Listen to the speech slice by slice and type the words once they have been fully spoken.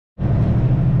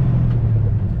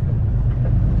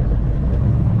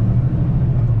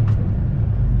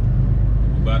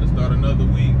another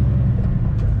week.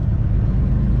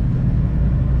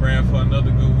 Praying for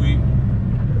another good week.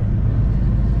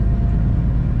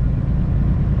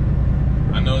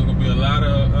 I know there's gonna be a lot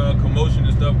of commotion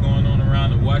and stuff going on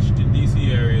around the Washington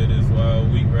D.C. area this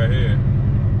week right here,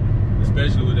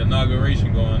 especially with the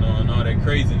inauguration going on, all that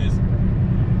craziness.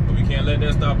 But we can't let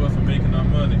that stop us from making our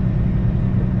money.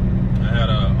 I had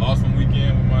an awesome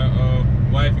weekend with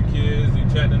my wife and kids in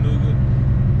Chattanooga.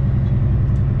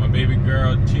 My baby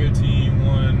girl cheer team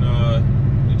won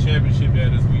the championship there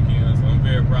this weekend, so I'm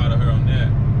very proud of her on that.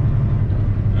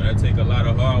 That takes a lot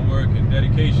of hard work and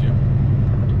dedication.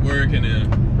 Working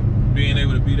and being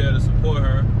able to be there to support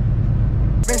her.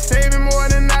 Been saving more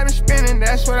than I've been spending,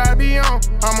 that's what I be on.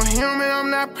 I'm a human, I'm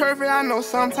not perfect, I know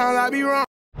sometimes I be wrong.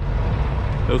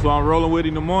 That's what I'm rolling with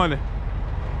in the morning.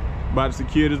 About to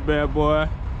secure this bad boy.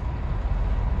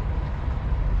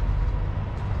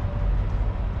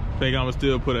 Think I'ma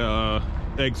still put a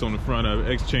X on the front of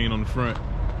it, X chain on the front,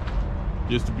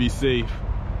 just to be safe.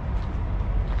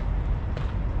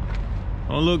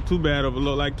 Don't look too bad of a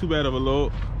load, like too bad of a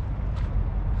load.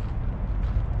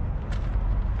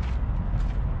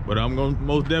 But I'm gonna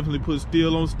most definitely put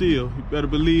steel on steel. You better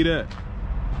believe that.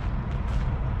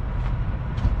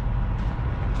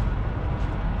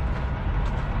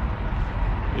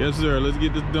 Yes, sir. Let's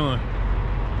get this done.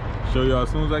 Show y'all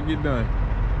as soon as I get done.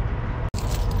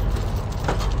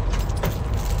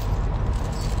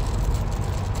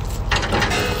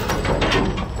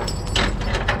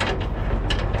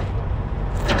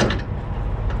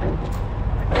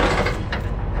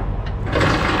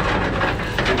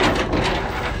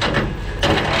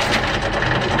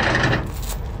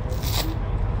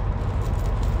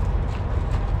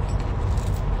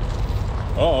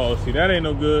 Uh-oh, see, that ain't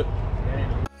no good.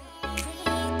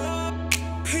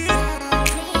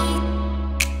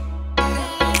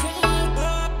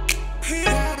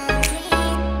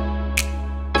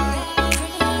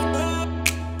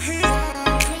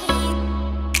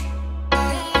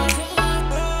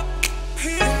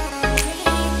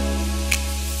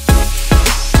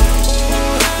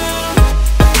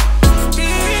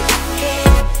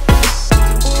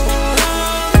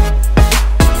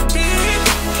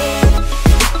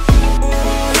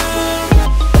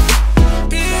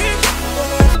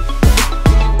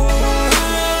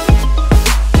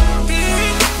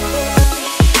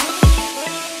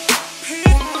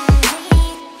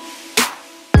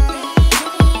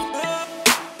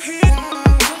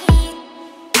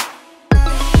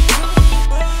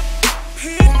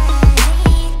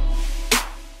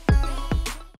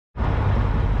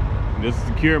 This is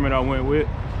securement I went with,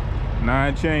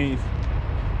 9 chains.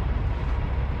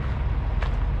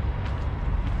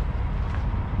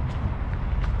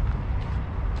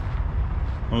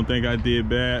 I don't think I did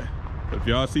bad. But if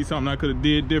y'all see something I could have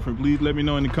did different, please let me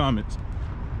know in the comments.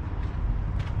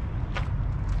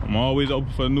 I'm always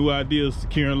open for new ideas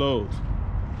securing loads.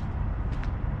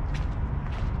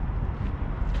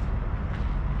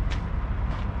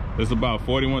 It's about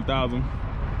 41,000.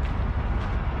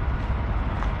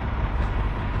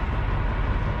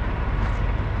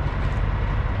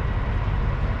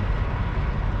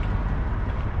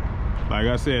 Like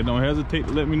I said, don't hesitate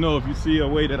to let me know if you see a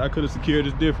way that I could have secured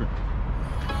this different.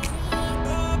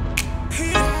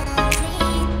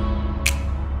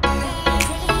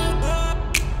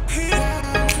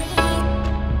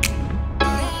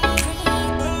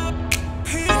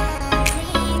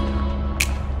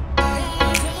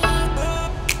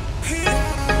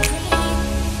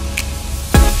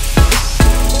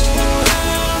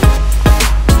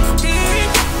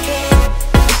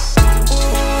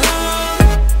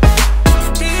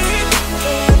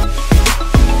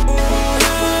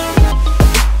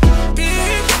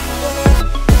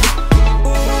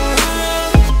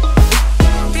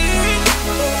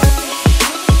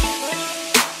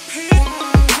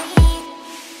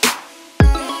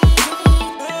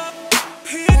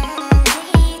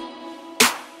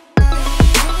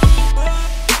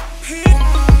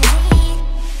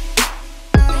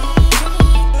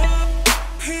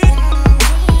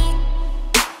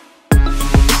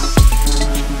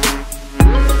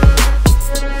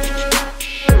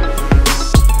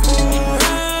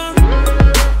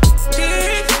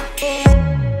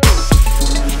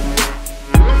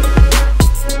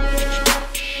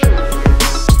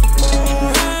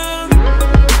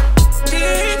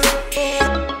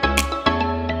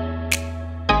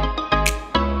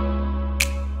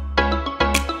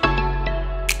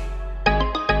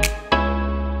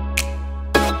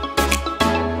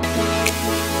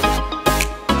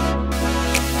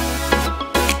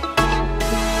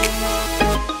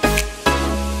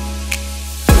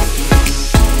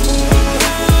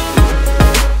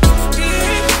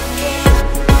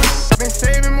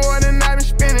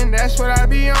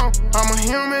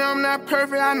 not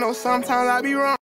perfect, I know sometimes I be wrong.